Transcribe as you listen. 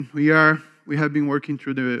We have been working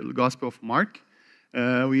through the Gospel of Mark.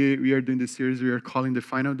 We are doing this series we are calling the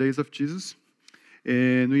Final Days of Jesus,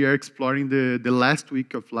 and we are exploring the last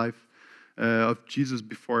week of life of Jesus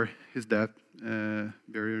before his death,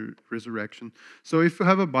 burial, resurrection. So, if you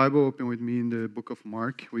have a Bible, open with me in the book of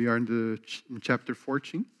Mark. We are in chapter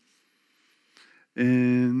 14,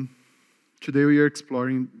 and today we are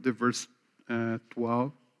exploring the verse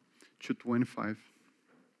 12 to 25.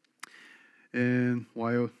 And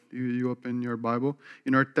while you open your Bible,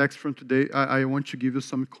 in our text from today, I want to give you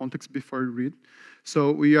some context before we read.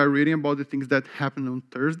 So we are reading about the things that happened on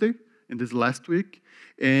Thursday, in this last week.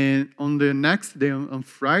 And on the next day, on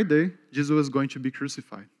Friday, Jesus was going to be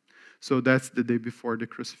crucified. So that's the day before the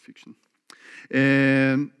crucifixion.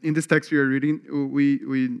 And in this text we are reading,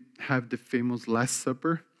 we have the famous Last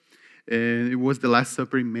Supper. And it was the Last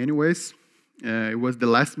Supper in many ways. It was the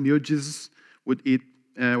last meal Jesus would eat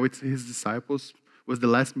with his disciples, was the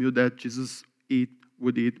last meal that Jesus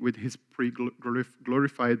would eat with his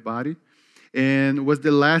pre-glorified body, and was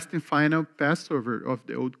the last and final Passover of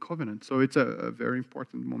the Old Covenant. So it's a very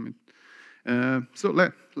important moment.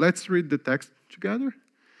 Let's read the text together.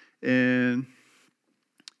 And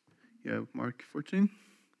Mark 14,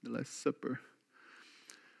 the Last Supper.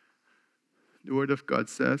 The Word of God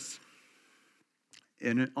says,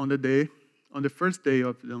 and on the first day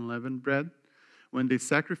of the unleavened bread, when they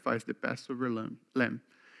sacrificed the Passover lamb,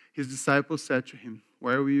 his disciples said to him,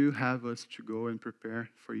 "Where will you have us to go and prepare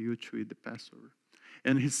for you to eat the Passover?"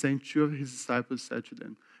 And he sent two of his disciples, said to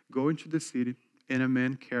them, "Go into the city, and a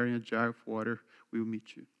man carrying a jar of water will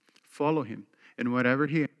meet you. Follow him, and whatever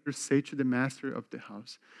he enters, say to the master of the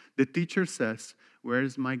house, 'The teacher says, where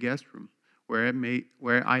is my guest room, where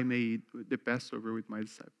I may eat the Passover with my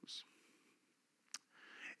disciples?'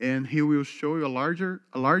 And he will show you a larger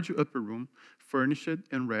upper room, furnished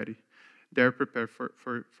and ready, there prepared for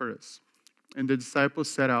us." And the disciples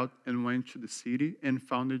set out and went to the city and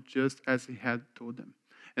found it just as he had told them.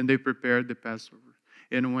 And they prepared the Passover.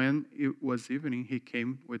 And when it was evening, he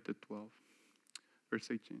came with the 12. Verse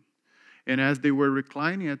 18. And as they were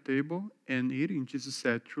reclining at table and eating, Jesus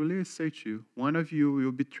said, "Truly I say to you, one of you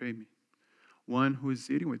will betray me, one who is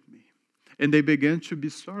eating with me." And they began to be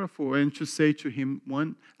sorrowful and to say to him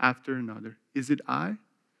one after another, "Is it I?"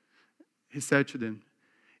 He said to them,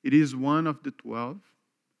 "It is one of the 12,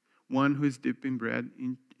 one who is dipping bread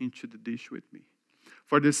into the dish with me.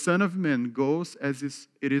 For the Son of Man goes as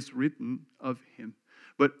it is written of him.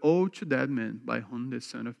 But woe to that man by whom the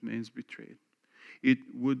Son of Man is betrayed. It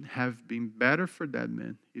would have been better for that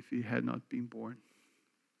man if he had not been born."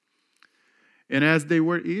 And as they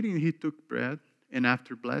were eating, he took bread, and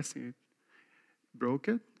after blessing it, broke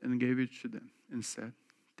it and gave it to them, and said,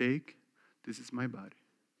 "Take, this is my body."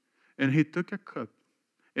 And he took a cup,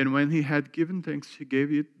 and when he had given thanks, he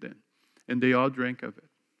gave it them, and they all drank of it.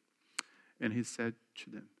 And he said to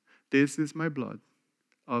them, "This is my blood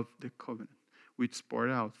of the covenant, which is poured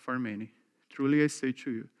out for many. Truly I say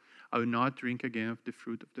to you, I will not drink again of the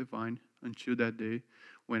fruit of the vine until that day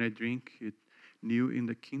when I drink it new in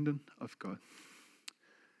the kingdom of God."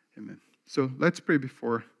 Amen. So let's pray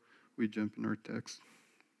before we jump in our text.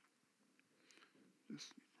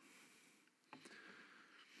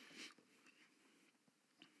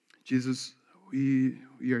 Jesus, we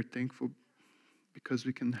are thankful because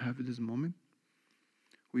we can have this moment.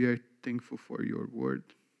 We are thankful for your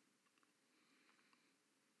word.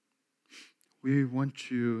 We want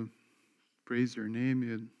to praise your name,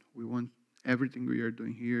 and we want everything we are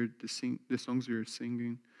doing here, the songs we are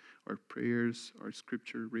singing, our prayers, our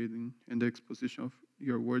scripture reading, and the exposition of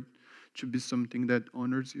your word to be something that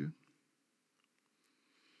honors you.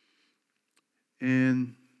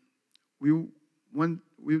 And we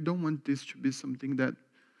don't want this to be something that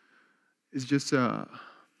is just a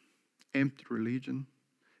empty religion.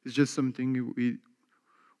 It's just something we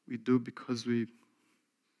do because we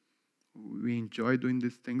enjoy doing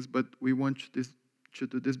these things, but we want to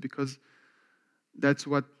do this because that's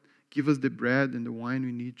what gives us the bread and the wine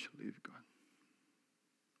we need to live, God.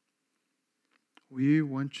 We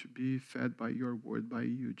want to be fed by your word, by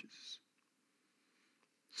you, Jesus.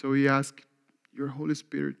 So we ask your Holy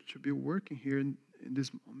Spirit to be working here in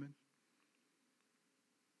this moment.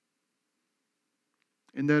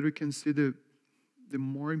 And that we can see the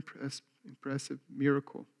more impressive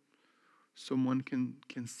miracle someone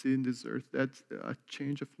can see in this earth. That's a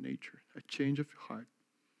change of nature, a change of heart.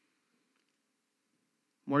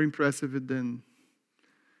 More impressive than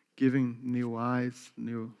giving new eyes,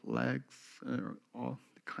 new legs, all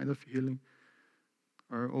the kind of healing,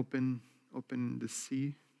 or open the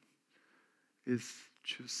sea, is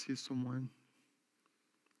to see someone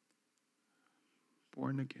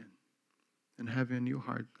born again and having a new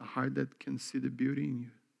heart, a heart that can see the beauty in you,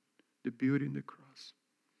 the beauty in the cross,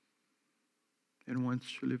 and wants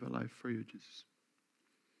to live a life for you, Jesus.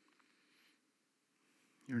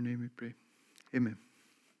 In your name we pray. Amen.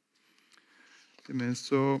 Amen.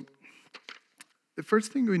 So the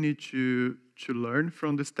first thing we need to learn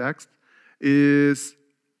from this text is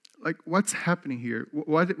like what's happening here.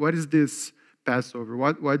 What is this Passover?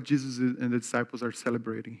 What Jesus and the disciples are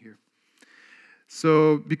celebrating here?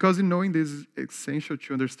 So because in knowing this is essential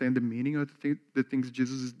to understand the meaning of the things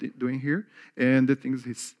Jesus is doing here and the things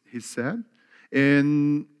he said.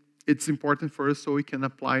 And it's important for us so we can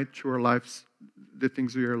apply it to our lives, the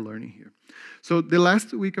things we are learning here. So the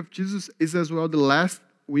last week of Jesus is as well the last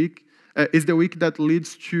week, is the week that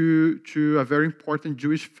leads to a very important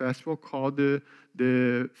Jewish festival called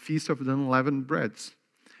the Feast of the Unleavened Breads.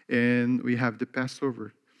 And we have the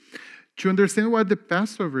Passover. To understand what the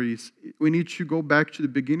Passover is, we need to go back to the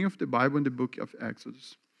beginning of the Bible in the book of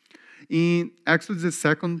Exodus. In Exodus, the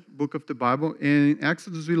second book of the Bible, and in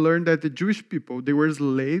Exodus we learn that the Jewish people, they were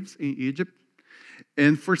slaves in Egypt.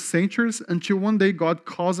 And for centuries, until one day God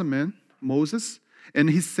calls a man, Moses, and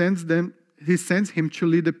he sends him to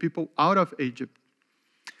lead the people out of Egypt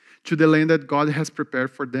to the land that God has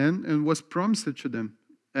prepared for them and was promised to them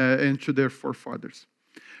and to their forefathers.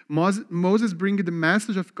 Moses brings the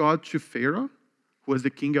message of God to Pharaoh, who was the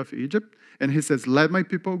king of Egypt, and he says, "Let my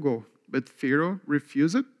people go." But Pharaoh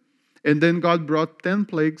refused it, and then God brought 10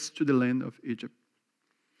 plagues to the land of Egypt.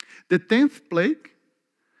 The 10th plague,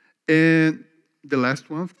 and the last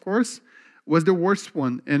one, of course, was the worst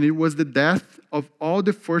one, and it was the death of all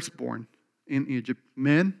the firstborn in Egypt,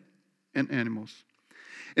 men and animals.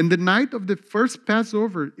 And the night of the first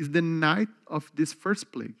Passover is the night of this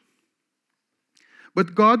first plague.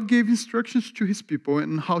 But God gave instructions to his people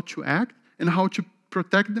on how to act and how to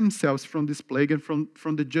protect themselves from this plague and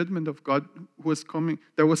from the judgment of God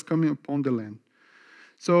that was coming upon the land.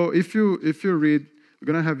 So if you read, we're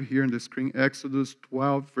going to have here on the screen Exodus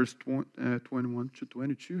 12, verse 21 to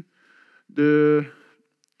 22.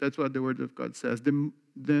 That's what the word of God says.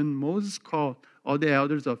 Then Moses called all the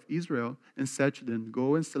elders of Israel and said to them,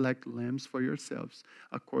 "Go and select lambs for yourselves,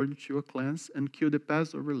 according to your clans, and kill the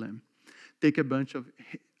Passover lamb. Take a bunch of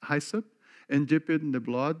hyssop and dip it in the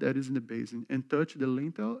blood that is in the basin, and touch the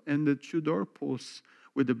lintel and the 2 doorposts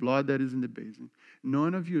with the blood that is in the basin.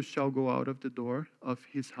 None of you shall go out of the door of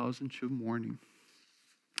his house until morning."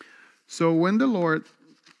 So when the Lord,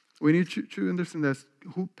 we need to understand that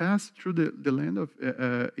who passed through the land of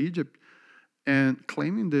Egypt and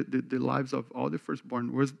claiming the lives of all the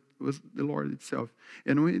firstborn was the Lord itself.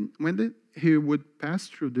 And when he would pass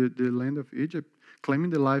through the land of Egypt,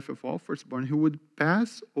 claiming the life of all firstborn, he would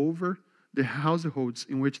pass over the households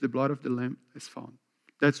in which the blood of the lamb is found.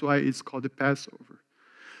 That's why it's called the Passover.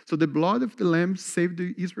 So the blood of the lamb saved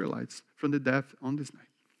the Israelites from the death on this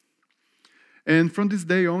night. And from this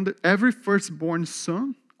day on, every firstborn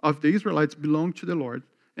son of the Israelites belonged to the Lord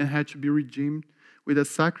and had to be redeemed with a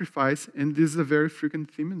sacrifice. And this is a very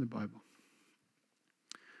frequent theme in the Bible.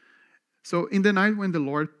 So in the night when the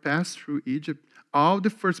Lord passed through Egypt, all the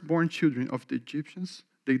firstborn children of the Egyptians,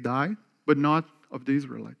 they died, but not of the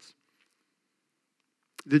Israelites.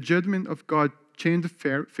 The judgment of God changed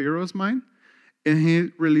Pharaoh's mind, and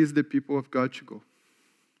he released the people of God to go.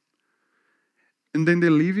 And then they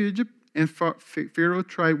leave Egypt, and Pharaoh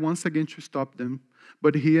tried once again to stop them,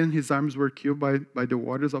 but he and his armies were killed by the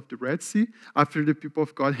waters of the Red Sea after the people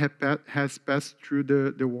of God has passed through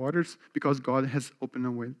the waters because God has opened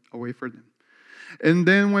a way for them. And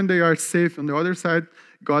then when they are safe on the other side,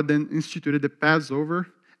 God then instituted the Passover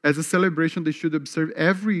as a celebration they should observe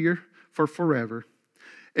every year for forever.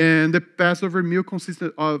 And the Passover meal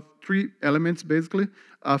consisted of 3 elements, basically.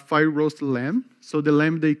 A fire-roasted lamb. So the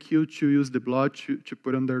lamb they killed to use the blood to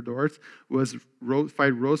put on their doors was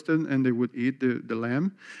fire-roasted, and they would eat the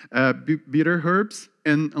lamb. Bitter herbs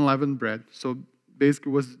and unleavened bread. So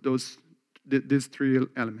basically was these 3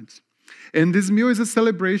 elements. And this meal is a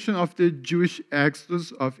celebration of the Jewish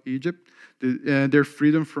exodus of Egypt, their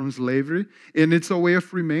freedom from slavery, and it's a way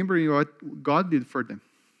of remembering what God did for them.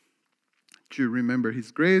 To remember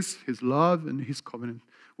his grace, his love, and his covenant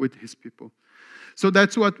with his people. So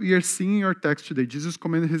that's what we are seeing in our text today. Jesus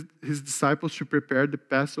commanded his disciples to prepare the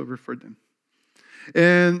Passover for them.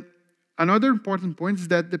 And another important point is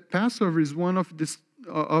that the Passover is one of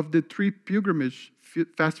the 3 pilgrimage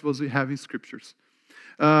festivals we have in scriptures.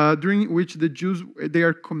 during which the Jews, they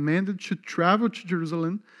are commanded to travel to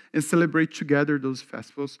Jerusalem and celebrate together those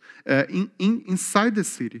festivals inside the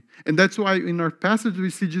city. And that's why in our passage we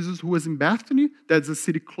see Jesus who was in Bethany, that's a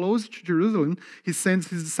city close to Jerusalem. He sends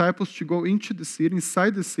his disciples to go into the city,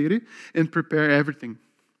 inside the city, and prepare everything,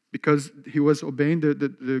 because he was obeying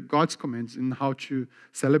the God's commands in how to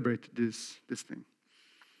celebrate this thing.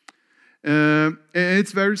 And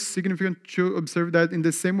it's very significant to observe that in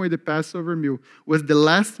the same way the Passover meal was the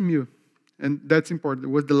last meal, and that's important, it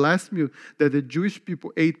was the last meal that the Jewish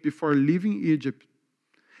people ate before leaving Egypt.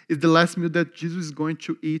 It's the last meal that Jesus is going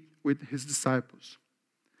to eat with his disciples,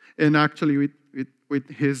 and actually with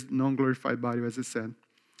his non-glorified body, as I said.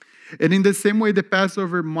 And in the same way, the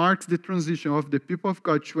Passover marks the transition of the people of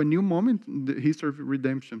God to a new moment in the history of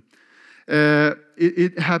redemption.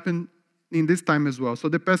 It happened in this time as well. So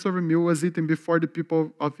the Passover meal was eaten before the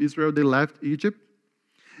people of Israel, they left Egypt,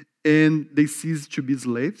 and they ceased to be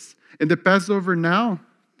slaves. And the Passover now,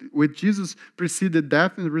 with Jesus, preceded the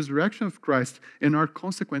death and the resurrection of Christ and our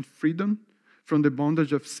consequent freedom from the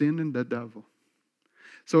bondage of sin and the devil.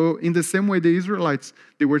 So in the same way, the Israelites,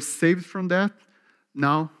 they were saved from death.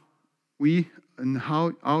 Now, we and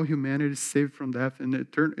how all humanity is saved from death and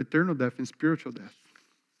eternal death and spiritual death.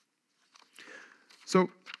 So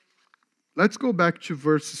let's go back to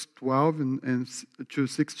verses 12 and to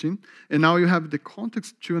 16. And now you have the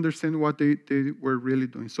context to understand what they were really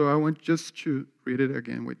doing. So I want just to read it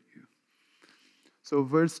again with you. So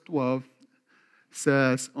verse 12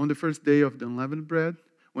 says, on the first day of the unleavened bread,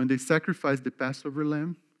 when they sacrificed the Passover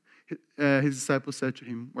lamb, his disciples said to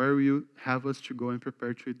him, where will you have us to go and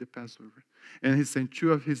prepare to eat the Passover? And he sent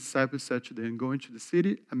two of his disciples, said to them, go into the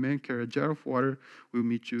city, a man carry a jar of water, will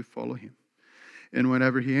meet you, follow him. And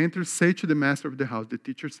whenever he enters, say to the master of the house, the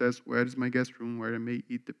teacher says, where is my guest room where I may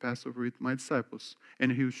eat the Passover with my disciples?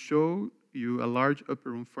 And he will show you a large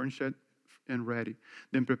upper room furnished and ready.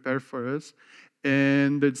 Then prepare for us.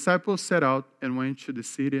 And the disciples set out and went to the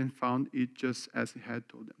city and found it just as he had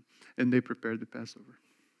told them. And they prepared the Passover.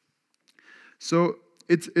 So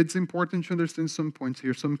it's important to understand some points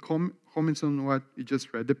here, some comments on what you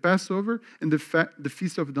just read. The Passover and the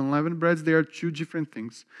Feast of the Unleavened Breads, they are two different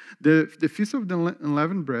things. The Feast of the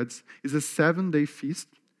Unleavened Breads is a 7-day feast,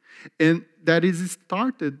 and that is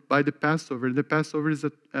started by the Passover. The Passover is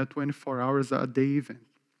a 24 hours a day event.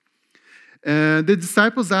 And the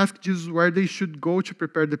disciples asked Jesus where they should go to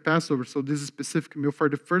prepare the Passover, so this is a specific meal for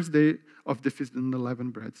the first day of the Feast of the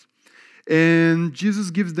Unleavened Breads. And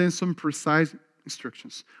Jesus gives them some precise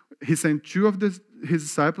instructions. He sent two of his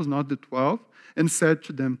disciples, not the 12, and said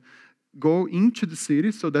to them, go into the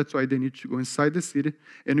city, so that's why they need to go inside the city,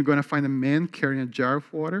 and you're going to find a man carrying a jar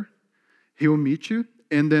of water. He will meet you,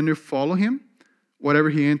 and then you follow him.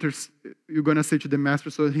 Whatever he enters, you're going to say to the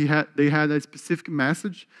master. So they had a specific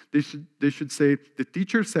message. They should say, the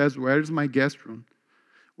teacher says, where is my guest room,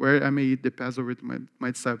 where I may eat the Passover with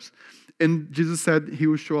my disciples. And Jesus said he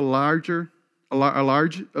will show a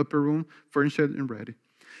large upper room, furnished and ready.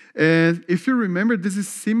 And if you remember, this is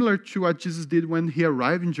similar to what Jesus did when he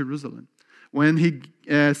arrived in Jerusalem. When he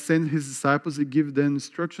sent his disciples, he gave them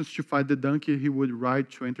instructions to find the donkey he would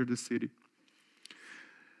ride to enter the city.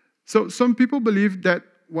 So some people believe that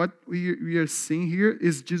what we are seeing here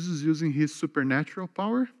is Jesus using his supernatural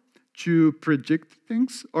power to predict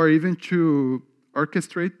things or even to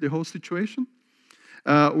orchestrate the whole situation,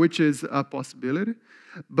 which is a possibility.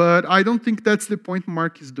 But I don't think that's the point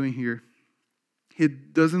Mark is doing here. He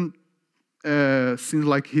doesn't seem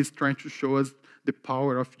like he's trying to show us the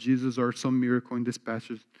power of Jesus or some miracle in this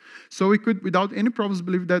passage. So we could, without any problems,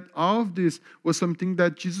 believe that all of this was something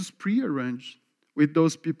that Jesus prearranged with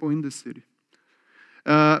those people in the city.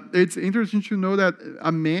 It's interesting to know that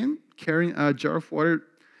a man carrying a jar of water,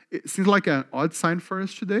 it seems like an odd sign for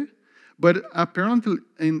us today, but apparently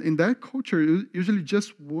in that culture, usually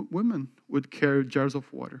just women would carry jars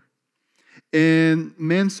of water. And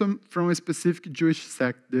men from a specific Jewish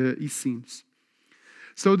sect, the Essenes.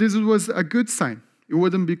 So this was a good sign. It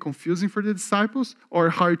wouldn't be confusing for the disciples or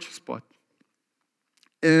hard to spot.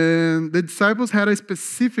 And the disciples had a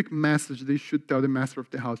specific message they should tell the master of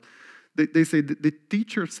the house. They say, the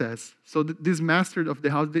teacher says. So this master of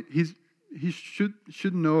the house, he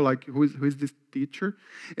should know like who is this teacher.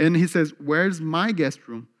 And he says, where's my guest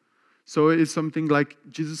room? So it's something like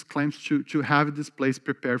Jesus claims to have this place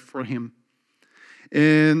prepared for him.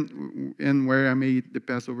 And where I may eat the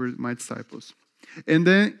Passover with my disciples. And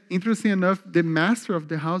then, interesting enough, the master of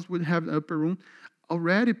the house would have an upper room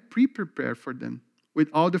already pre-prepared for them, with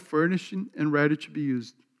all the furnishing and ready to be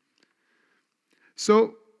used.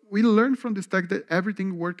 So we learn from this text that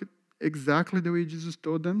everything worked exactly the way Jesus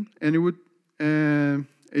told them, and and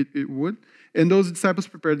it would. And those disciples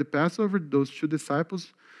prepared the Passover. Those 2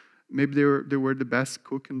 disciples, maybe they were the best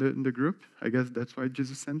cook in the group. I guess that's why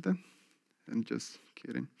Jesus sent them. I'm just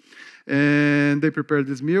kidding. And they prepared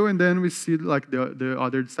this meal, and then we see like the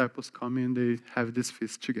other disciples come in, they have this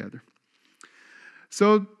feast together.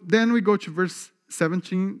 So then we go to verse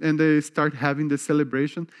 17, and they start having the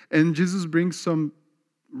celebration, and Jesus brings some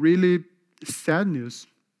really sad news.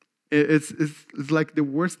 It's like the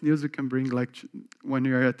worst news you can bring, like when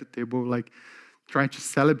you're at the table, like trying to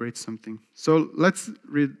celebrate something. So let's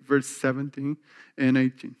read verse 17 and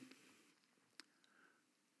 18.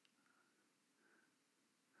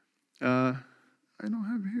 I don't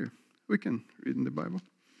have it here. We can read in the Bible.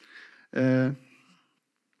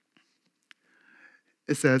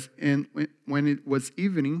 It says, and when it was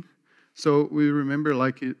evening, so we remember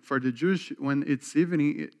like for the Jewish, when it's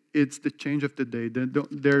evening, it's the change of the day.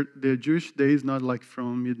 The Jewish day is not like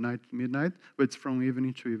from midnight to midnight, but it's from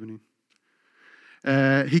evening to evening.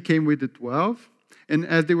 He came with the 12, and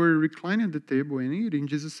as they were reclining at the table and eating,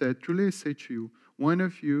 Jesus said, truly I say to you, one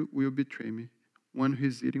of you will betray me, one who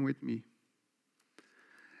is eating with me.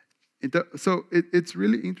 So it's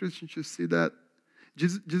really interesting to see that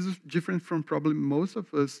Jesus, different from probably most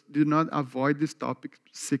of us, did not avoid this topic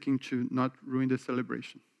seeking to not ruin the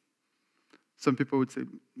celebration. Some people would say,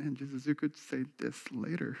 man, Jesus, you could say this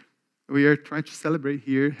later. We are trying to celebrate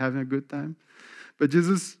here, having a good time. But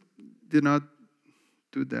Jesus did not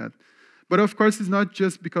do that. But of course, it's not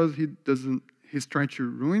just because he's trying to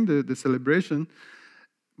ruin the celebration,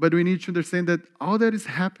 but we need to understand that all that is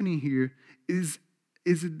happening here is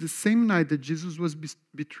the same night that Jesus was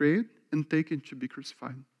betrayed and taken to be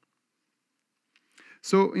crucified.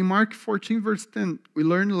 So in Mark 14, verse 10, we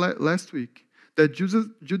learned last week that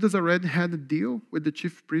Judas already had a deal with the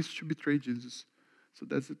chief priest to betray Jesus. So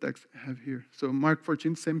that's the text I have here. So Mark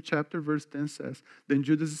 14, same chapter, verse 10 says, then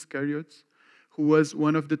Judas Iscariot, who was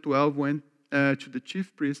one of the 12, went to the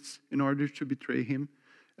chief priests in order to betray him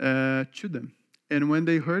to them. And when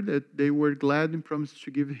they heard it, they were glad and promised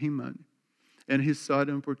to give him money. And he sought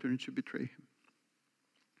an opportunity to betray him.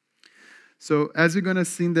 So as we're going to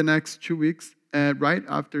see in the next 2 weeks, right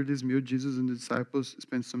after this meal, Jesus and the disciples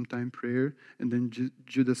spend some time prayer, and then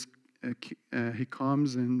Judas, he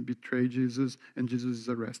comes and betrays Jesus, and Jesus is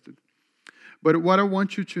arrested. But what I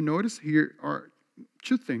want you to notice here are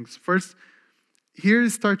 2 things. First, here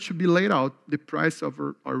starts to be laid out the price of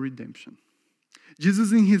our redemption.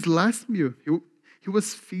 Jesus, in his last meal, he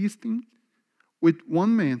was feasting with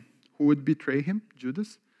one man who would betray him,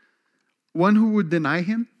 Judas, one who would deny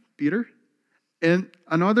him, Peter, and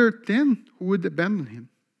another 10 who would abandon him.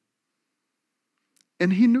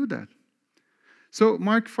 And he knew that. So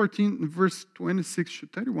Mark 14, verse 26 to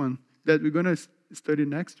 31, that we're going to study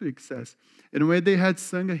next week says, and when they had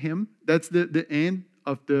sung a hymn, that's the end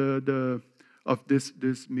of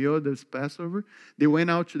this meal, this Passover, they went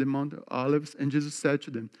out to the Mount of Olives, and Jesus said to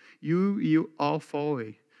them, you all fall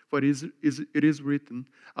away, for it is written,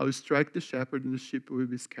 I will strike the shepherd, and the sheep will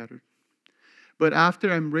be scattered. But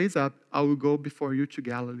after I'm raised up, I will go before you to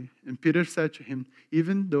Galilee. And Peter said to him,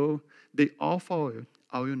 even though they all fall away,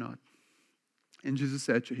 I will not. And Jesus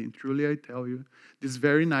said to him, truly I tell you, this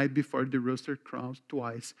very night before the rooster crows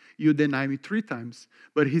twice, you deny me 3 times.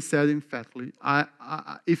 But he said emphatically,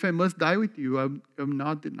 if I must die with you, I will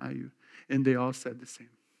not deny you. And they all said the same.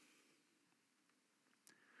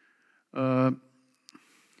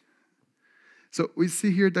 So we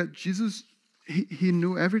see here that Jesus, he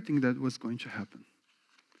knew everything that was going to happen.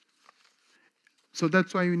 So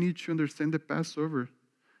that's why you need to understand the Passover.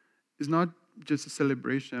 It's not just a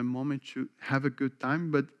celebration, a moment to have a good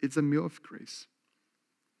time, but it's a meal of grace.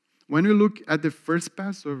 When we look at the first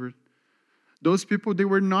Passover, those people, they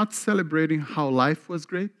were not celebrating how life was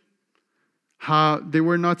great, how they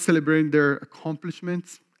were not celebrating their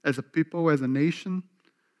accomplishments as a people, as a nation,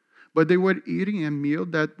 but they were eating a meal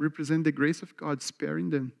that represented the grace of God, sparing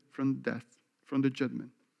them from death, from the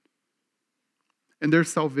judgment. And their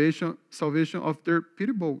salvation of their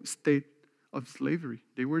pitiable state of slavery.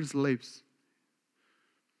 They were slaves.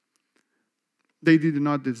 They did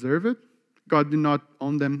not deserve it. God did not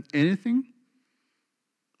owe them anything.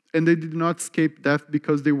 And they did not escape death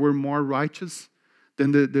because they were more righteous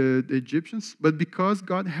than the Egyptians, but because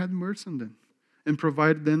God had mercy on them and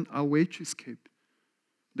provided them a way to escape,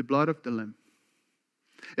 the blood of the Lamb.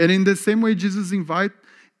 And in the same way, Jesus invited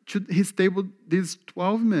to his table these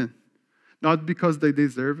 12 men, not because they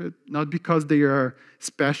deserve it, not because they are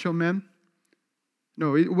special men.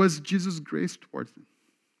 No, it was Jesus' grace towards them.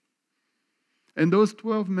 And those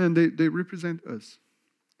 12 men, they represent us.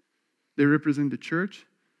 They represent the church.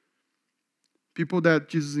 People that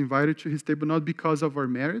Jesus invited to his table not because of our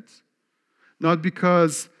merits, not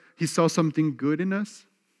because he saw something good in us,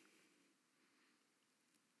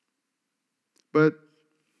 but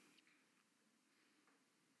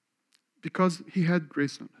because he had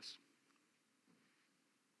grace on us.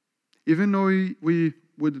 Even though we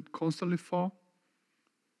would constantly fall,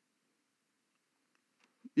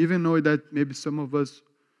 even though that maybe some of us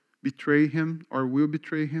betray him or will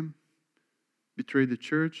betray him, betray the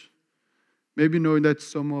church, maybe knowing that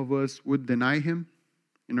some of us would deny him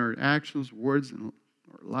in our actions, words, and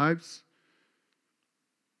our lives.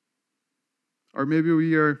 Or maybe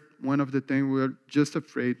we are one of the things we are just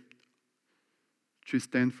afraid to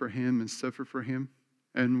stand for him and suffer for him,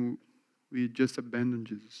 and we just abandon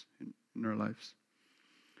Jesus in our lives.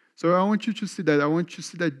 So I want you to see that. I want you to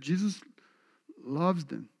see that Jesus loves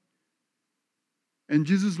them. And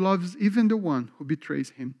Jesus loves even the one who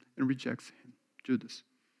betrays him and rejects him, Judas.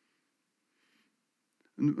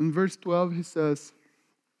 In verse 12, he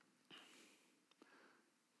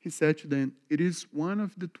said to them, "It is one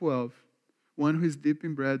of the 12, one who is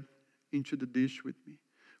dipping bread into the dish with me.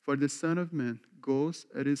 For the Son of Man goes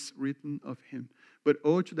as is written of him. But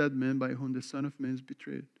woe to that man by whom the Son of Man is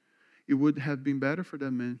betrayed. It would have been better for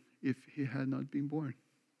that man if he had not been born."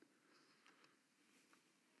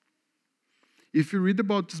 If you read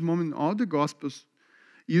about this moment in all the Gospels,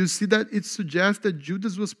 you see that it suggests that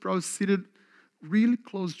Judas was probably seated really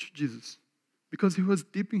close to Jesus because he was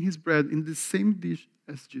dipping his bread in the same dish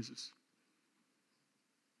as Jesus.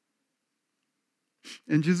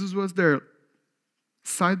 And Jesus was there,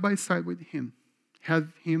 side by side with him,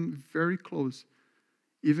 had him very close,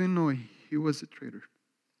 even though he was a traitor.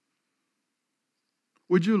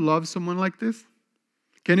 Would you love someone like this?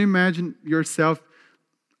 Can you imagine yourself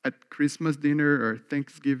at Christmas dinner or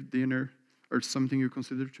Thanksgiving dinner or something you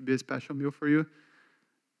consider to be a special meal for you,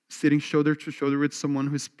 sitting shoulder to shoulder with someone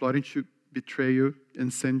who is plotting to betray you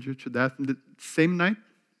and send you to death in the same night?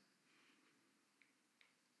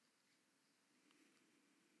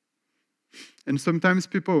 And sometimes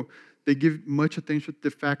people, they give much attention to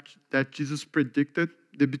the fact that Jesus predicted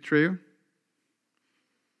the betrayal.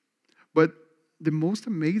 But the most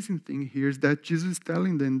amazing thing here is that Jesus is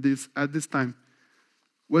telling them this at this time.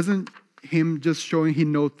 Wasn't him just showing he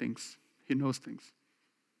knows things. He knows things.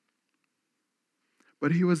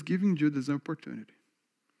 But he was giving Judas an opportunity.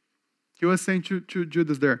 He was saying to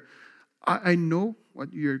Judas there, I know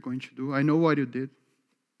what you're going to do. I know what you did.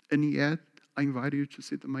 And yet, I invited you to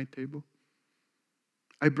sit at my table.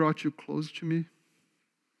 I brought you close to me.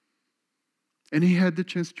 And he had the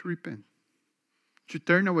chance to repent, to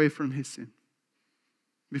turn away from his sin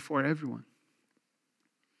before everyone.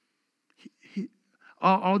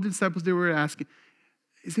 All the disciples, they were asking,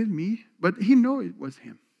 is it me? But he knew it was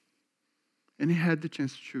him. And he had the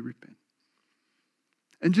chance to repent.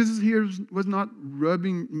 And Jesus here was not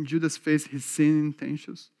rubbing in Judas' face his sin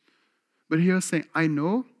intentions, but he was saying, I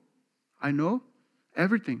know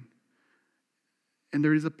everything. And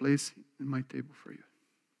there is a place in my table for you.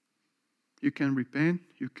 You can repent,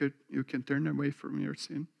 you can turn away from your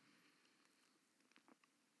sin.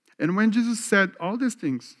 And when Jesus said all these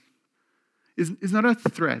things, it's not a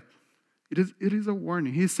threat. It is a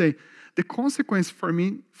warning. He's saying, the consequence for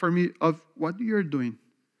me of what you're doing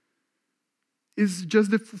is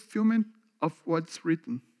just the fulfillment of what's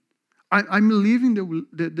written. I'm living the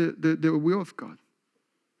will of God.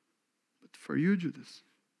 But for you, Judas,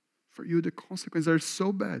 for you, the consequences are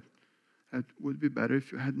so bad that it would be better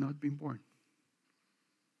if you had not been born.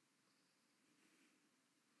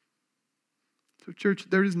 So, church,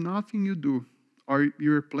 there is nothing you do or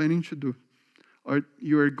you're planning to do or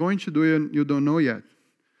you are going to do and you don't know yet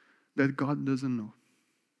that God doesn't know.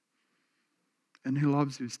 And he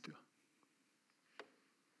loves you still.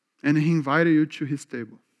 And he invited you to his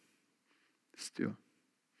table still.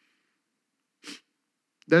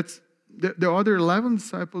 That's the other 11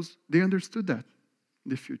 disciples, they understood that in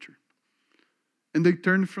the future. And they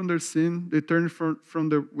turned from their sin, they turned from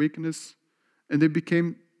their weakness, and they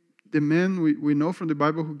became the men we know from the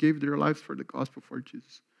Bible who gave their lives for the gospel for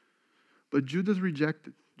Jesus. But Judas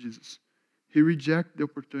rejected Jesus. He rejected the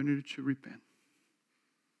opportunity to repent.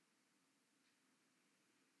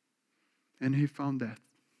 And he found death.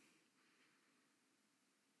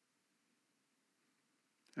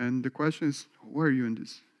 And the question is, where are you in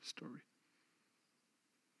this story?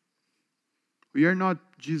 We are not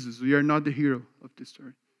Jesus. We are not the hero of this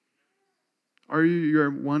story. Are you are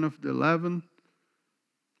one of the 11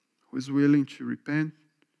 who is willing to repent,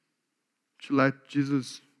 to let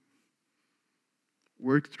Jesus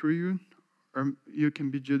work through you? Or you can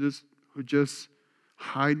be Judas who just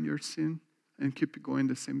hide your sin and keep going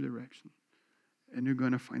the same direction and you're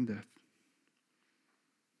going to find death.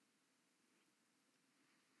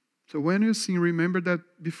 So when you sin, remember that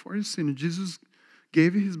before you sin, Jesus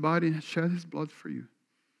gave his body and shed his blood for you.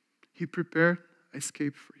 He prepared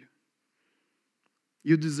escape for you.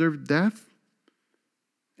 You deserve death,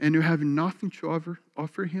 and you have nothing to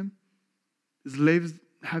offer him. Slaves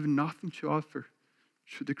have nothing to offer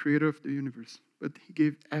to the creator of the universe, but he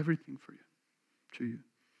gave everything for you, to you.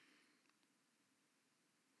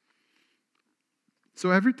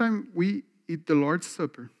 So every time we eat the Lord's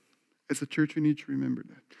Supper, as a church, we need to remember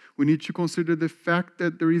that. We need to consider the fact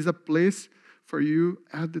that there is a place for you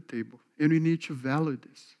at the table, and we need to value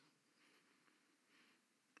this.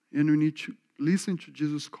 And we need to listen to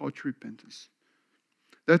Jesus' call to repentance.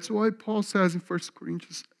 That's why Paul says in 1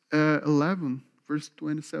 Corinthians 11, verse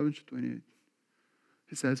 27 to 28.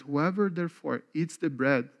 He says, whoever therefore eats the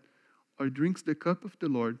bread or drinks the cup of the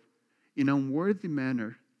Lord in an unworthy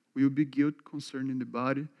manner will be guilty concerning the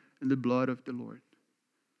body and the blood of the Lord.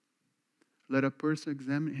 Let a person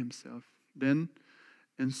examine himself, then,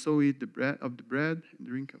 and so eat the bread and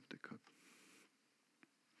drink of the cup.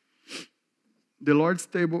 The Lord's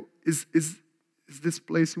table is this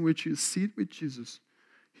place in which you sit with Jesus.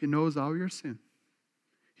 He knows all your sin.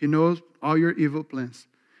 He knows all your evil plans.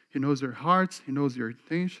 He knows your hearts. He knows your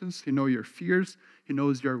intentions. He knows your fears. He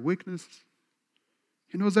knows your weaknesses.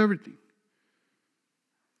 He knows everything.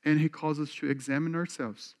 And he calls us to examine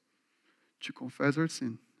ourselves, to confess our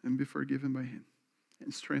sin, and be forgiven by him,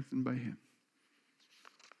 and strengthened by him.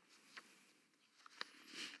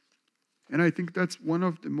 And I think that's one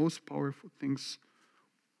of the most powerful things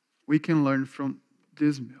we can learn from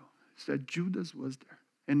this meal, is that Judas was there,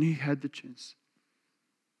 and he had the chance.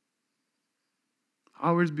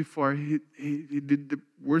 Hours before, he did the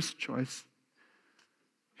worst choice.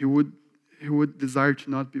 He would desire to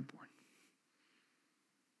not be born.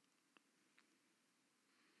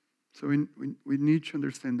 So we need to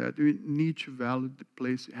understand that. We need to value the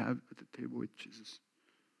place we have at the table with Jesus.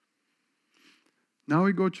 Now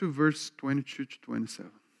we go to verse 22 to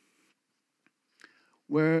 27,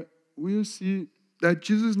 where we will see that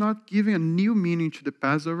Jesus is not giving a new meaning to the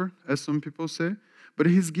Passover, as some people say, but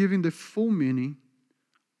he's giving the full meaning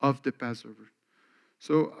of the Passover.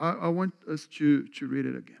 So I want us to read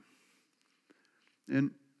it again.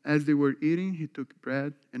 And as they were eating, he took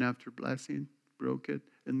bread, and after blessing, broke it,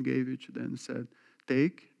 and gave it to them and said,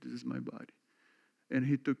 "Take, this is my body." And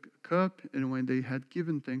he took a cup, and when they had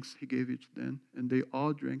given thanks, he gave it to them, and they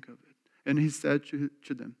all drank of it. And he said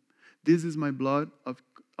to them, "This is my blood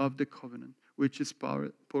of the covenant, which is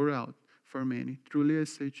poured out for many. Truly I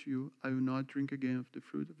say to you, I will not drink again of the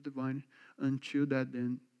fruit of the vine until that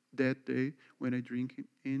day when I drink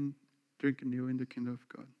new in the kingdom of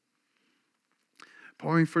God."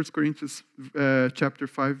 Paul in 1 Corinthians chapter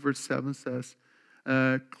 5, verse 7 says,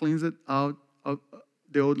 "Cleanse it out of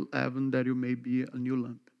the old leaven, that you may be a new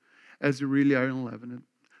lump, as you really are unleavened.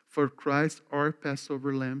 For Christ, our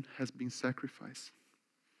Passover lamb, has been sacrificed."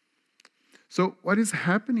 So what is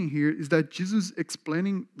happening here is that Jesus is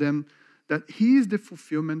explaining them that he is the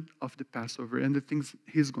fulfillment of the Passover and the things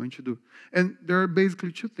he's going to do. And there are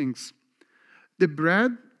basically two things. The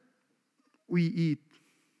bread we eat,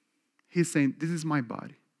 he's saying, this is my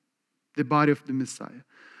body, the body of the Messiah.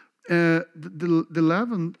 The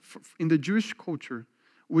leaven in the Jewish culture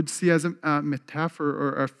would see as a metaphor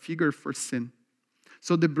or a figure for sin.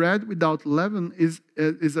 So the bread without leaven is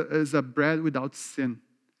a bread without sin,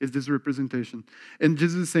 is this representation. And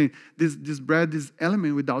Jesus is saying, this bread, this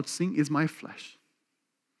element without sin is my flesh.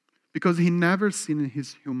 Because he never sinned in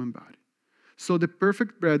his human body. So the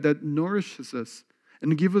perfect bread that nourishes us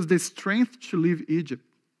and gives us the strength to leave Egypt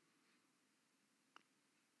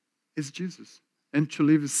is Jesus. And to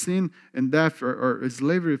leave sin and death or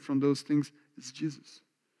slavery from those things is Jesus.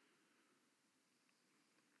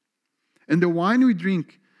 And the wine we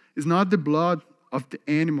drink is not the blood of the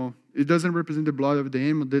animal. It doesn't represent the blood of the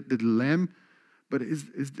animal, the lamb, but it's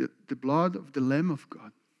the blood of the Lamb of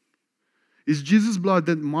God. It's Jesus' blood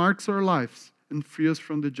that marks our lives and frees us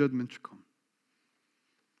from the judgment to come.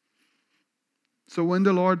 So when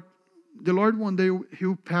the Lord one day, he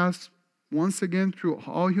will pass once again through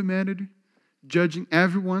all humanity, judging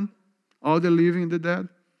everyone, all the living and the dead.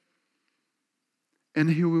 And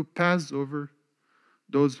he will pass over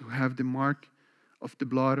those who have the mark of the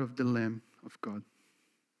blood of the Lamb of God.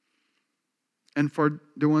 And for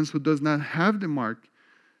the ones who does not have the mark,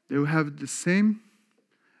 they will have the same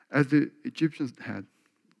as the Egyptians had,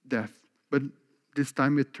 death. But this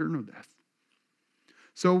time, eternal death.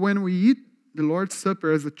 So when we eat the Lord's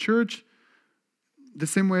Supper as a church, the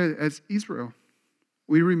same way as Israel,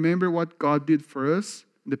 we remember what God did for us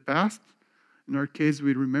in the past, In our case,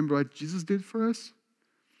 we remember what Jesus did for us.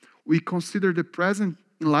 We consider the present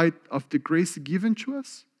in light of the grace given to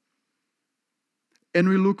us. And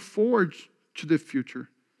we look forward to the future,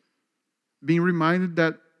 being reminded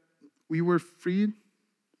that we were freed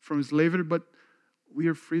from slavery, but we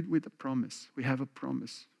are freed with a promise. We have a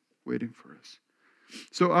promise waiting for us.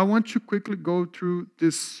 So I want to quickly go through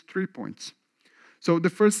these 3 points. So the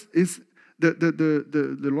first is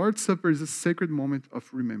the Lord's Supper is a sacred moment of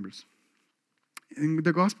remembrance. In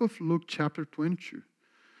the Gospel of Luke, chapter 22,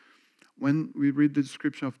 when we read the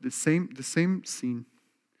description of the same scene,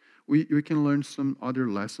 we can learn some other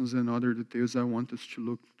lessons and other details I want us to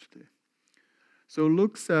look today. So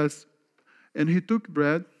Luke says, and he took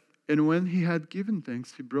bread, and when he had given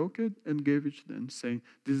thanks, he broke it and gave it to them, saying,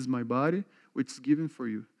 "This is my body, which is given for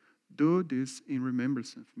you. Do this in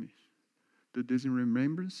remembrance of me." Do this in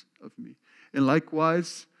remembrance of me. And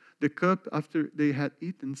likewise, the cup after they had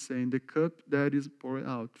eaten, saying, "The cup that is poured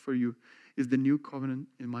out for you is the new covenant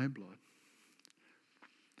in my blood."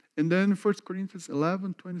 And then 1 Corinthians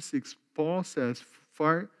 11:26, Paul says,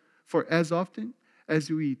 For as often as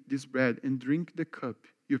you eat this bread and drink the cup,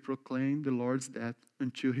 you proclaim the Lord's death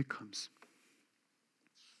until he comes.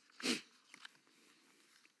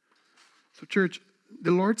 So church,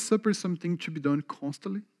 the Lord's Supper is something to be done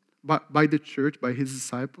constantly by the church, by his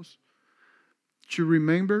disciples, to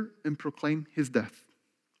remember and proclaim his death.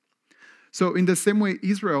 So in the same way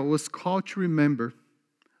Israel was called to remember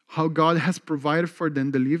how God has provided for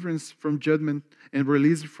them deliverance from judgment and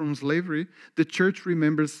release from slavery, the church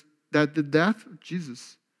remembers that the death of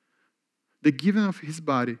Jesus, the giving of his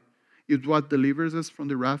body, is what delivers us from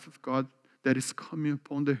the wrath of God that is coming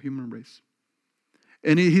upon the human race.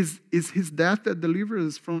 And it is his death that delivers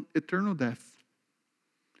us from eternal death.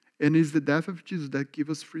 And it is the death of Jesus that gives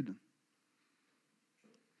us freedom.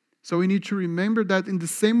 So we need to remember that in the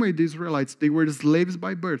same way the Israelites, they were slaves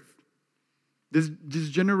by birth. This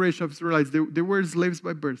generation of Israelites, they were slaves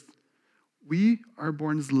by birth. We are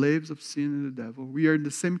born slaves of sin and the devil. We are in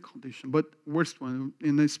the same condition, but worst one,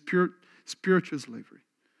 in a spiritual slavery.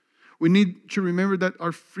 We need to remember that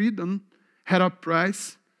our freedom had a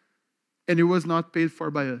price and it was not paid for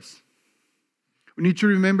by us. We need to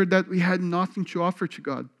remember that we had nothing to offer to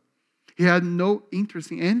God. He had no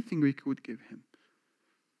interest in anything we could give him.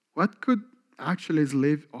 What could actually a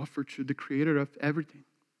slave offer to the creator of everything?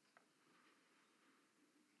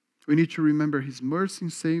 We need to remember his mercy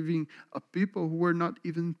in saving a people who were not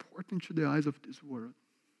even important to the eyes of this world.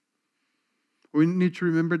 We need to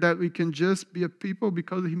remember that we can just be a people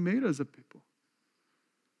because he made us a people.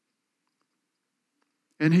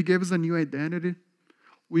 And he gave us a new identity.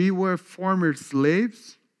 We were former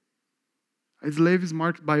slaves. A slave is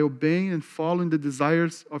marked by obeying and following the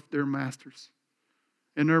desires of their masters.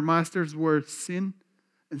 And our masters were sin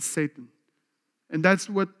and Satan. And that's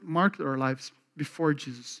what marked our lives before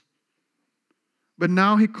Jesus. But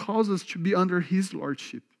now he calls us to be under his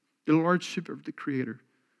lordship, the lordship of the Creator.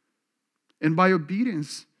 And by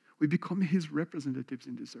obedience, we become his representatives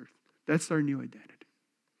in this earth. That's our new identity.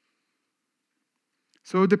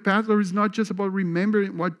 So the Passover is not just about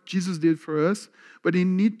remembering what Jesus did for us, but it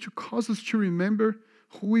needs to cause us to remember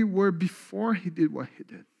who we were before he did what he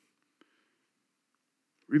did.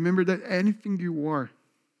 Remember that anything you are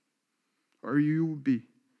or you will be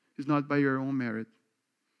is not by your own merit.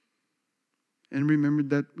 And remember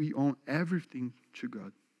that we own everything to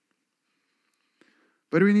God.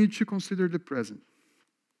 But we need to consider the present.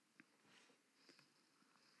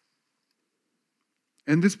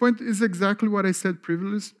 And this point is exactly what I said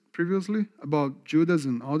previously about Judas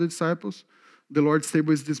and all the disciples. The Lord's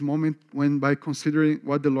table is this moment when, by considering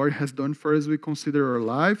what the Lord has done for us, we consider our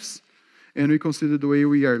lives and we consider the way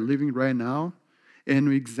we are living right now, and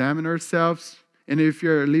we examine ourselves. And if you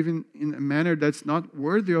are living in a manner that's not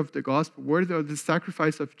worthy of the gospel, worthy of the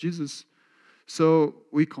sacrifice of Jesus, so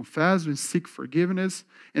we confess, we seek forgiveness,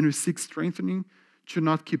 and we seek strengthening to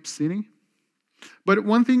not keep sinning. But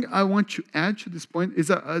one thing I want to add to this point is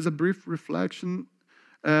as a brief reflection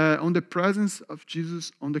on the presence of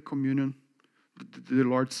Jesus on the communion, the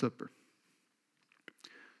Lord's Supper.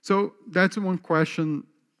 So that's one question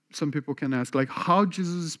some people can ask, like how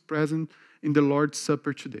Jesus is present in the Lord's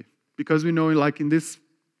Supper today. Because we know, like in this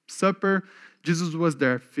supper, Jesus was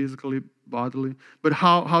there physically, bodily, but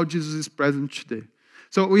how Jesus is present today.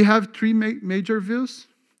 So we have three major views.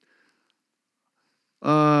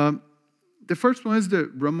 The first one is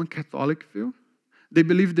the Roman Catholic view. They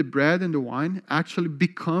believe the bread and the wine actually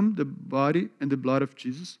become the body and the blood of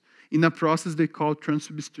Jesus in a process they call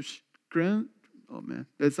transubstantiation. Oh man,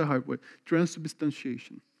 that's a hard word.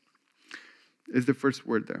 Transubstantiation is the first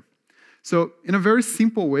word there. So in a very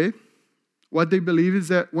simple way, What they believe is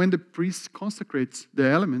that when the priest consecrates the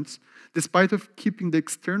elements, despite of keeping the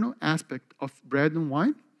external aspect of bread and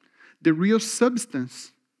wine, the real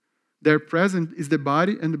substance there present is the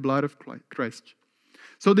body and the blood of Christ.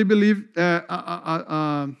 So they believe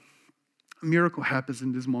a miracle happens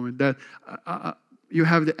in this moment, that you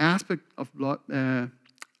have the aspect of blood,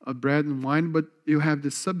 of bread and wine, but you have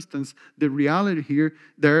the substance. The reality here,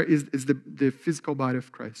 there is the physical body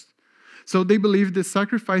of Christ. So they believe the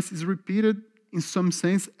sacrifice is repeated in some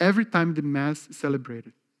sense every time the Mass is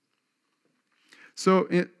celebrated. So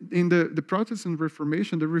in the Protestant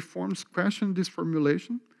Reformation, the Reforms questioned this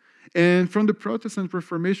formulation. And from the Protestant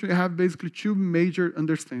Reformation, you have basically two major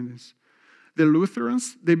understandings. The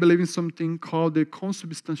Lutherans, they believe in something called the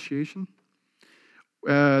consubstantiation.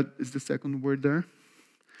 Is the second word there.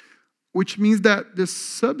 Which means that the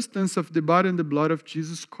substance of the body and the blood of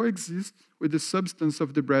Jesus coexist with the substance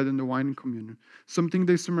of the bread and the wine in communion. Something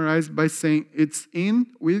they summarize by saying it's in,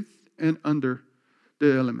 with, and under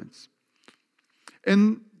the elements.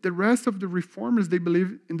 And the rest of the Reformers, they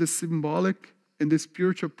believe in the symbolic and the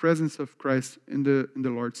spiritual presence of Christ in the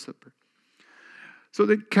Lord's Supper. So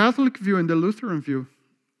the Catholic view and the Lutheran view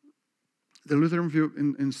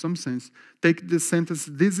in some sense, take the sentence,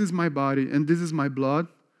 this is my body and this is my blood,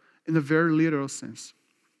 in a very literal sense.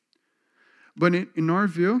 But in our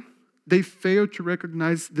view, they fail to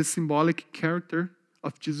recognize the symbolic character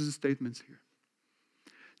of Jesus' statements here.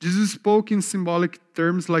 Jesus spoke in symbolic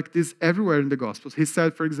terms like this everywhere in the Gospels. He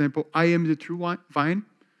said, for example, I am the true vine.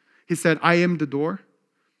 He said, I am the door.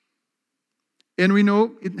 And we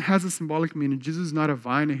know it has a symbolic meaning. Jesus is not a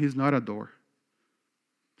vine and he's not a door.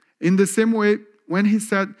 In the same way, when he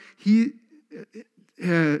said the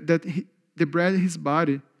bread, his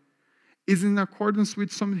body, is in accordance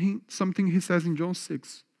with something he says in John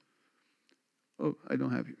 6. Oh, I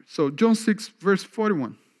don't have here. So John 6, verse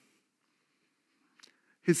 41.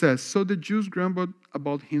 He says, so the Jews grumbled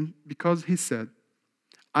about him because he said,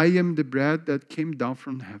 I am the bread that came down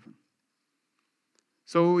from heaven.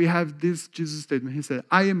 So we have this Jesus statement. He said,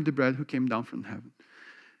 I am the bread who came down from heaven.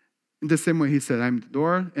 In the same way, he said, I'm the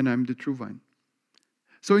door and I'm the true vine.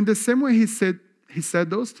 So in the same way he said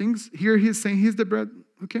those things, here he's saying he's the bread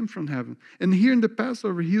who came from heaven. And here in the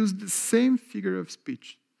Passover, he used the same figure of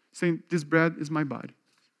speech, saying, this bread is my body.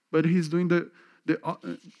 But he's doing the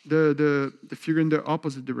figure in the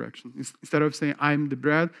opposite direction. Instead of saying, I'm the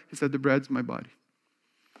bread, he said, the bread is my body.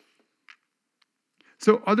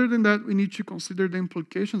 So other than that, we need to consider the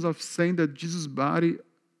implications of saying that Jesus' body,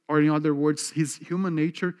 or in other words, his human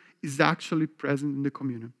nature, is actually present in the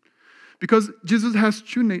communion. Because Jesus has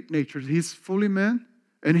two natures. He's fully man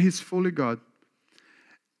and he's fully God.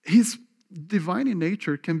 His divine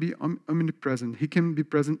nature can be omnipresent. He can be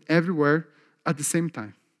present everywhere at the same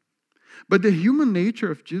time. But the human nature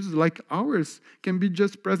of Jesus, like ours, can be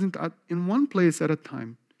just present in one place at a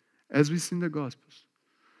time, as we see in the Gospels.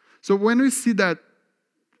 So when we see that,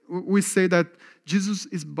 we say that Jesus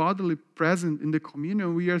is bodily present in the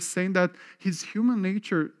communion, we are saying that his human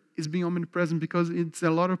nature is being omnipresent because it's a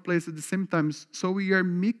lot of places at the same time. So we are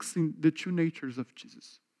mixing the two natures of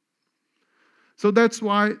Jesus. So that's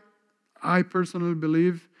why I personally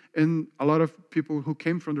believe, and a lot of people who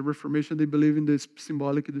came from the Reformation, they believe in the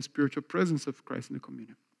symbolic and the spiritual presence of Christ in the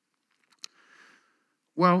communion.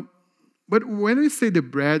 Well, but when we say the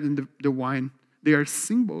bread and the wine, they are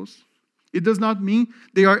symbols, it does not mean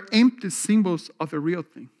they are empty symbols of a real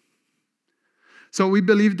thing. So we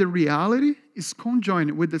believe the reality is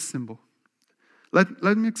conjoined with the symbol.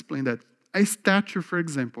 Let me explain that. A statue, for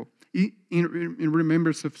example, in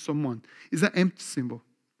remembrance of someone, is an empty symbol.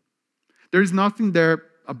 There is nothing there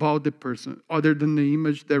about the person other than the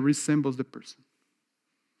image that resembles the person.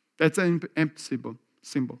 That's an empty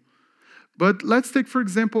symbol. But let's take, for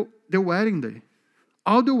example, the wedding day.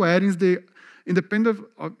 All the weddings, they, independent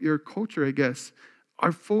of your culture, I guess,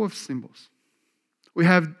 are full of symbols. We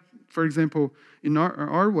have, for example, in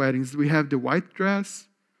our weddings, we have the white dress,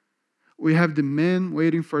 we have the man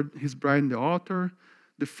waiting for his bride in the altar,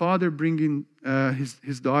 the father bringing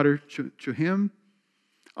his daughter to him.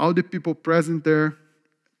 All the people present there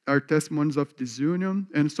are testimonies of this union,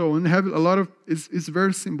 and so on. Have a lot of, it's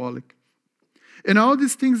very symbolic. And all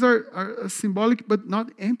these things are symbolic, but not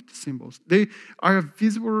empty symbols. They are a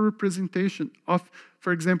visible representation of,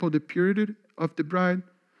 for example, the purity of the bride,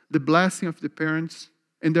 the blessing of the parents,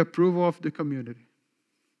 and the approval of the community.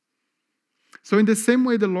 So in the same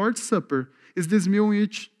way, the Lord's Supper is this meal in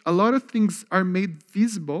which a lot of things are made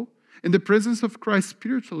visible, and the presence of Christ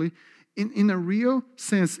spiritually, in a real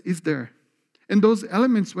sense, is there. And those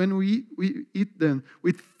elements, when we eat them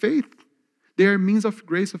with faith, they are means of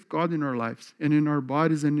grace of God in our lives, and in our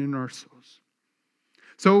bodies, and in our souls.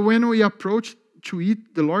 So when we approach to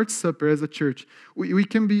eat the Lord's Supper as a church, we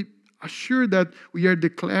can be assured that we are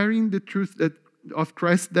declaring the truth of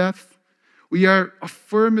Christ's death. We are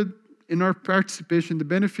affirmed in our participation in the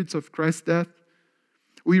benefits of Christ's death.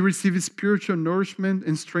 We receive spiritual nourishment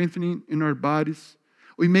and strengthening in our bodies.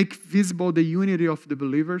 We make visible the unity of the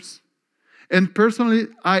believers. And personally,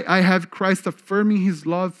 I have Christ affirming his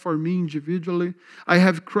love for me individually. I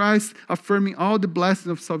have Christ affirming all the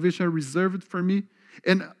blessings of salvation reserved for me.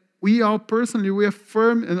 And we all personally, we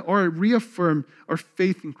affirm or reaffirm our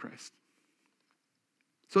faith in Christ.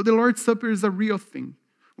 So the Lord's Supper is a real thing.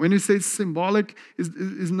 When you say it's symbolic,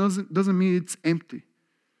 it doesn't mean it's empty.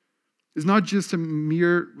 It's not just a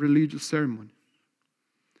mere religious ceremony.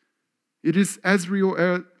 It is as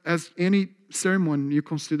real as any ceremony you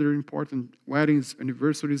consider important, weddings,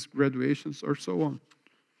 anniversaries, graduations, or so on.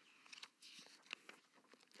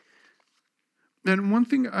 And one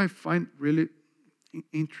thing I find really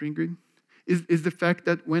intriguing is the fact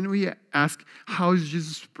that when we ask, how is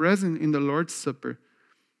Jesus present in the Lord's Supper,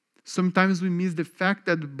 sometimes we miss the fact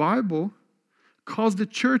that the Bible calls the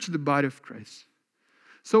church the body of Christ.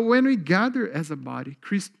 So when we gather as a body,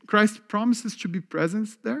 Christ promises to be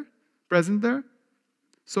present there.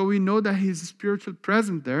 So we know that he's spiritually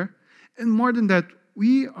present there. And more than that,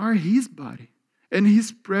 we are his body. And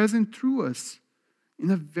he's present through us in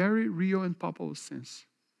a very real and palpable sense.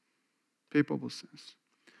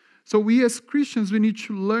 So we as Christians, we need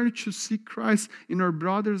to learn to see Christ in our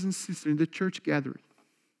brothers and sisters in the church gathering.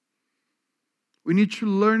 We need to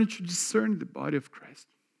learn to discern the body of Christ.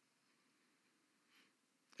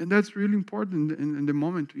 And that's really important in the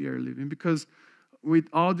moment we are living, because with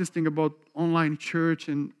all this thing about online church,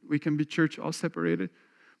 and we can be church all separated,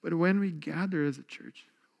 but when we gather as a church,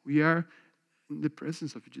 we are in the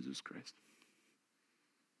presence of Jesus Christ.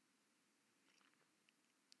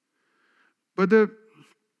 But the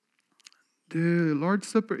Lord's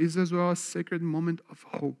Supper is as well a sacred moment of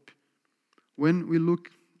hope. When we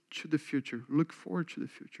look to the future, look forward to the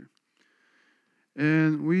future.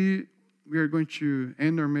 And we are going to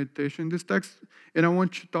end our meditation in this text, and I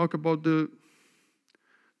want to talk about the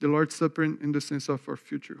Lord's Supper in the sense of our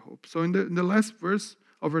future hope. So in the last verse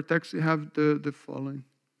of our text, we have the following.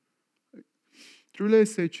 Truly I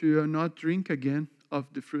say to you, I will not drink again of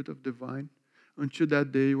the fruit of the vine until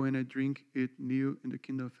that day when I drink it new in the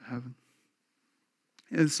kingdom of heaven.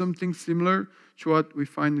 And something similar to what we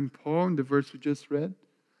find in Paul in the verse we just read.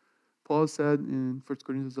 Paul said in 1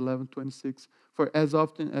 Corinthians 11:26, for as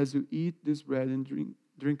often as you eat this bread and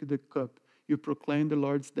drink the cup, you proclaim the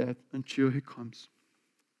Lord's death until he comes.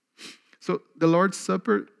 So the Lord's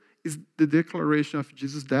Supper is the declaration of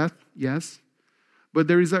Jesus' death, yes, but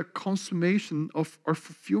there is a consummation of our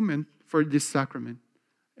fulfillment for this sacrament,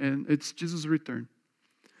 and it's Jesus' return.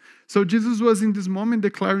 So Jesus was in this moment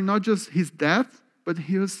declaring not just his death, but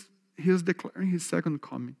he was declaring his second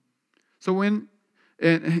coming. So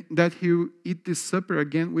that he will eat this supper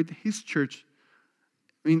again with his church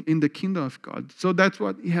in the kingdom of God. So that's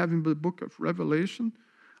what we have in the book of Revelation.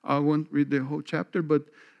 I won't read the whole chapter, but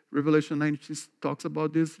Revelation 19 talks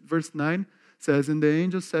about this. Verse 9 says, and the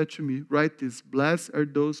angel said to me, write this, blessed are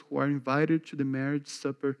those who are invited to the marriage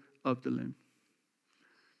supper of the Lamb.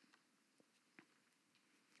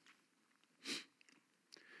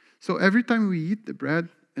 So every time we eat the bread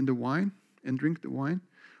and the wine and drink the wine,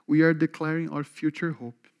 we are declaring our future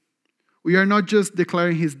hope. We are not just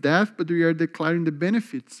declaring his death, but we are declaring the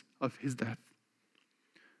benefits of his death.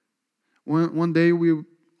 One day we will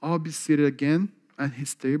all be seated again at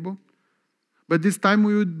his table, but this time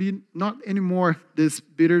we would be not anymore this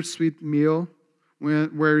bittersweet meal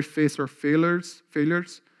where we face our failures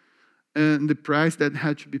and the price that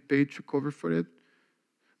had to be paid to cover for it,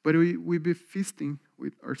 but we will be feasting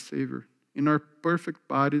with our Savior in our perfect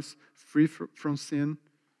bodies, free from sin.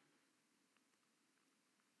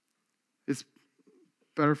 It's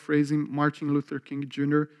paraphrasing Martin Luther King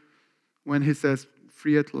Jr. when he says,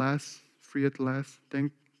 free at last,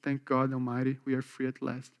 thank God Almighty, we are free at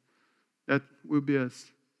last. That will be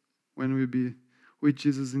us when we be with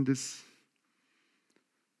Jesus in this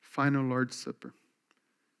final Lord's Supper.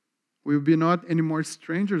 We will be not anymore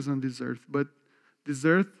strangers on this earth, but this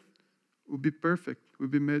earth will be perfect, will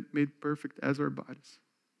be made perfect as our bodies.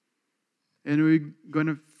 And we're going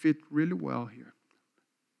to fit really well here.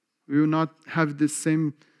 We will not have the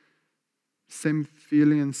same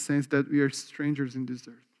feeling and sense that we are strangers in this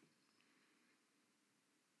earth.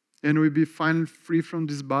 And we'll be finally free from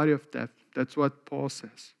this body of death. That's what Paul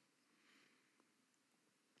says.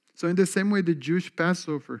 So in the same way, the Jewish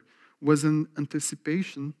Passover was an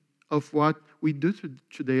anticipation of what we do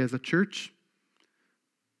today as a church.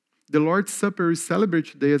 The Lord's Supper we celebrate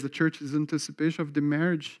today as a church is anticipation of the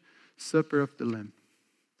marriage supper of the Lamb.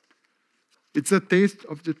 It's a taste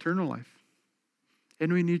of the eternal life.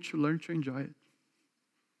 And we need to learn to enjoy it.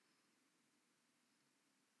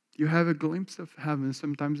 You have a glimpse of heaven.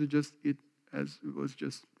 Sometimes you just eat as it was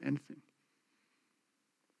just anything.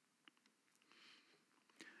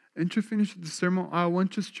 And to finish the sermon, I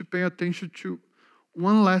want us to pay attention to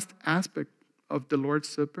one last aspect of the Lord's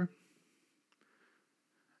Supper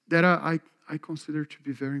that I consider to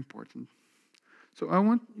be very important. So I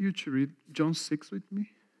want you to read John 6 with me.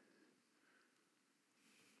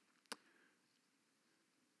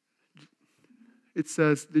 It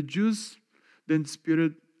says, the Jews then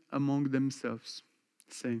disputed among themselves,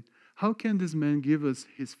 saying, how can this man give us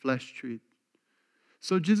his flesh to eat?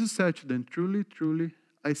 So Jesus said to them, truly, truly,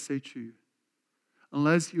 I say to you,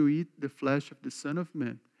 unless you eat the flesh of the Son of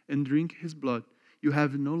Man and drink his blood, you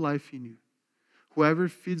have no life in you. Whoever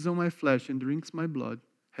feeds on my flesh and drinks my blood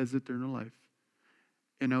has eternal life,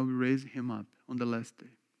 and I will raise him up on the last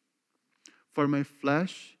day. For my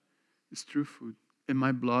flesh is true food, and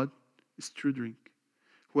my blood is true drink.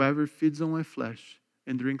 Whoever feeds on my flesh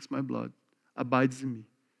and drinks my blood abides in me,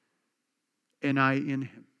 and I in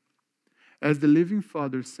him. As the living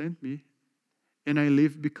Father sent me, and I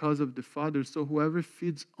live because of the Father, so whoever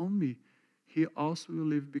feeds on me, he also will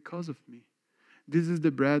live because of me. This is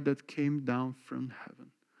the bread that came down from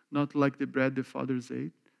heaven, not like the bread the fathers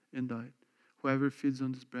ate and died. Whoever feeds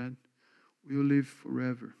on this bread will live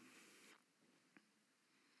forever.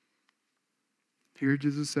 Here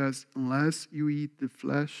Jesus says, unless you eat the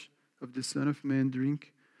flesh of the Son of Man,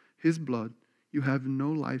 drink his blood, you have no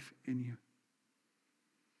life in you.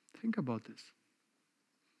 Think about this.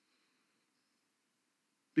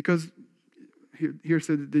 Because here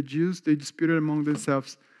said the Jews, they disputed among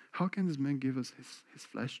themselves, how can this man give us his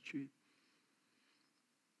flesh to eat?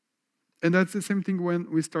 And that's the same thing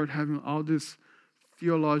when we start having all these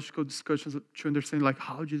theological discussions to understand like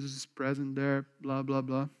how Jesus is present there, blah, blah,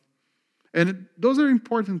 blah. And those are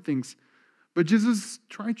important things. But Jesus is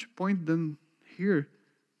trying to point them here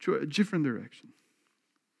to a different direction.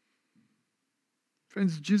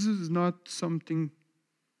 Friends, Jesus is not something,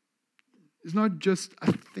 it's not just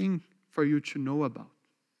a thing for you to know about.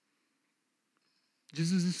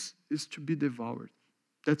 Jesus is to be devoured.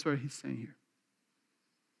 That's what he's saying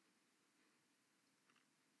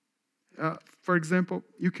here. For example,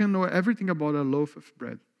 you can know everything about a loaf of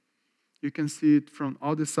bread. You can see it from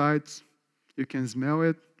all the sides. You can smell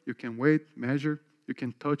it. You can weigh, measure. You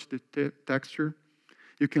can touch the texture.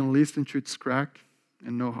 You can listen to its crack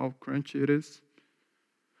and know how crunchy it is.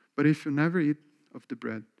 But if you never eat of the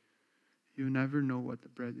bread, you never know what the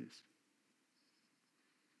bread is.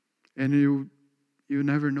 And you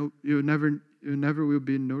never will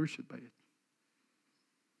be nourished by it.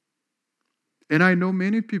 And I know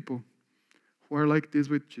many people who are like this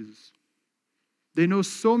with Jesus. They know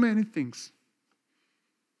so many things.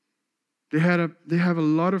 They have a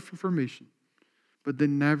lot of information, but they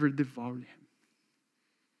never devoured him.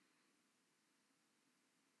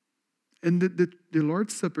 And the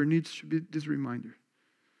Lord's Supper needs to be this reminder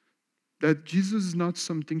that Jesus is not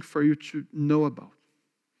something for you to know about,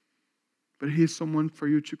 but he is someone for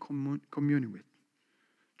you to commune with,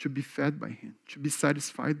 to be fed by him, to be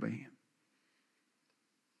satisfied by him.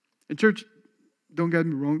 And church, don't get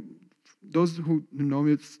me wrong, those who know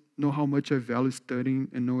me know how much I value studying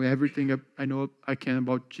and know everything I can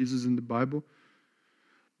about Jesus in the Bible.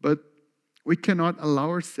 But we cannot allow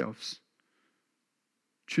ourselves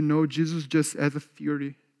to know Jesus just as a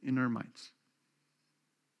theory in our minds.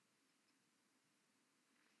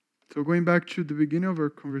 So going back to the beginning of our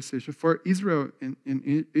conversation, for Israel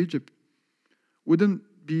in Egypt, wouldn't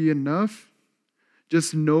be enough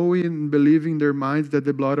just knowing and believing in their minds that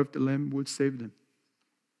the blood of the Lamb would save them.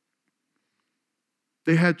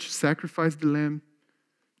 They had to sacrifice the lamb,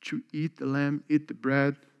 to eat the lamb, eat the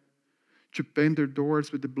bread, to paint their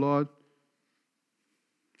doors with the blood,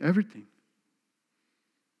 everything.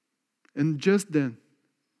 And just then,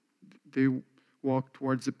 they walked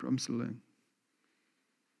towards the promised land.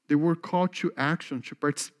 They were called to action, to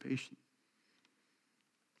participation.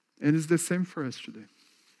 And it's the same for us today.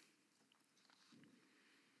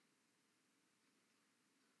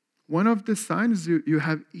 One of the signs you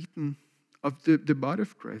have eaten of the body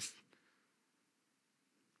of Christ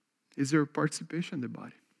is your participation in the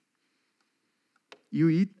body. You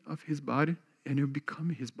eat of his body and you become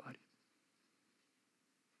his body.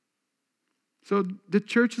 So the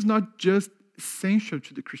church is not just essential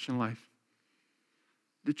to the Christian life.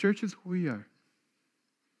 The church is who we are.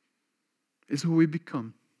 It's who we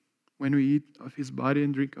become when we eat of his body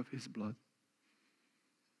and drink of his blood.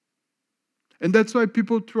 And that's why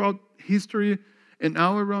people throughout history and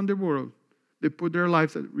now around the world, they put their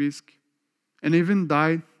lives at risk and even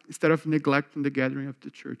die instead of neglecting the gathering of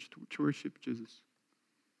the church to worship Jesus.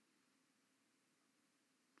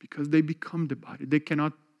 Because they become the body. They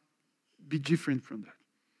cannot be different from that.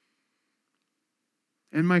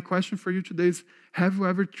 And my question for you today is, have you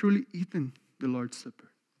ever truly eaten the Lord's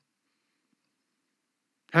Supper?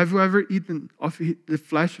 Have you ever eaten of the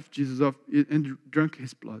flesh of Jesus and drunk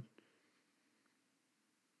his blood?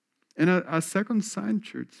 And a second sign,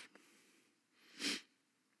 church,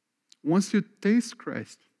 once you taste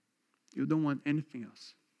Christ, you don't want anything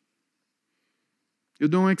else. You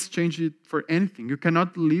don't exchange it for anything. You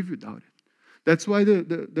cannot live without it. That's why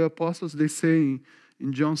the apostles, they say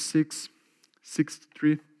in John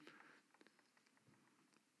 6:3,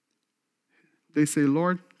 they say,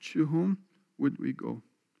 Lord, to whom would we go?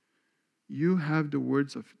 You have the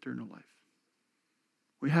words of eternal life.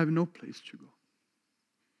 We have no place to go.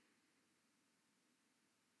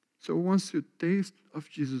 So once you taste of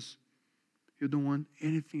Jesus, you don't want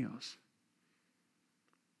anything else.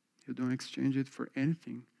 You don't exchange it for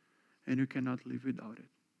anything, and you cannot live without it.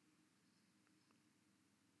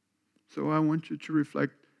 So I want you to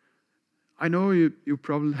reflect. I know you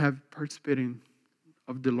probably have participated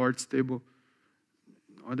of the Lord's table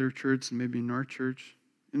in other churches, maybe in our church,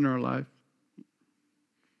 in our life.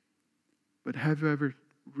 But have you ever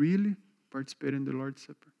really participated in the Lord's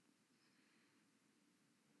Supper?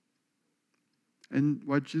 And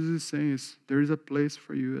what Jesus is saying is, there is a place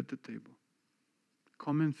for you at the table.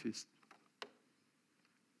 Come and feast.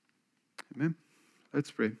 Amen?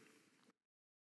 Let's pray.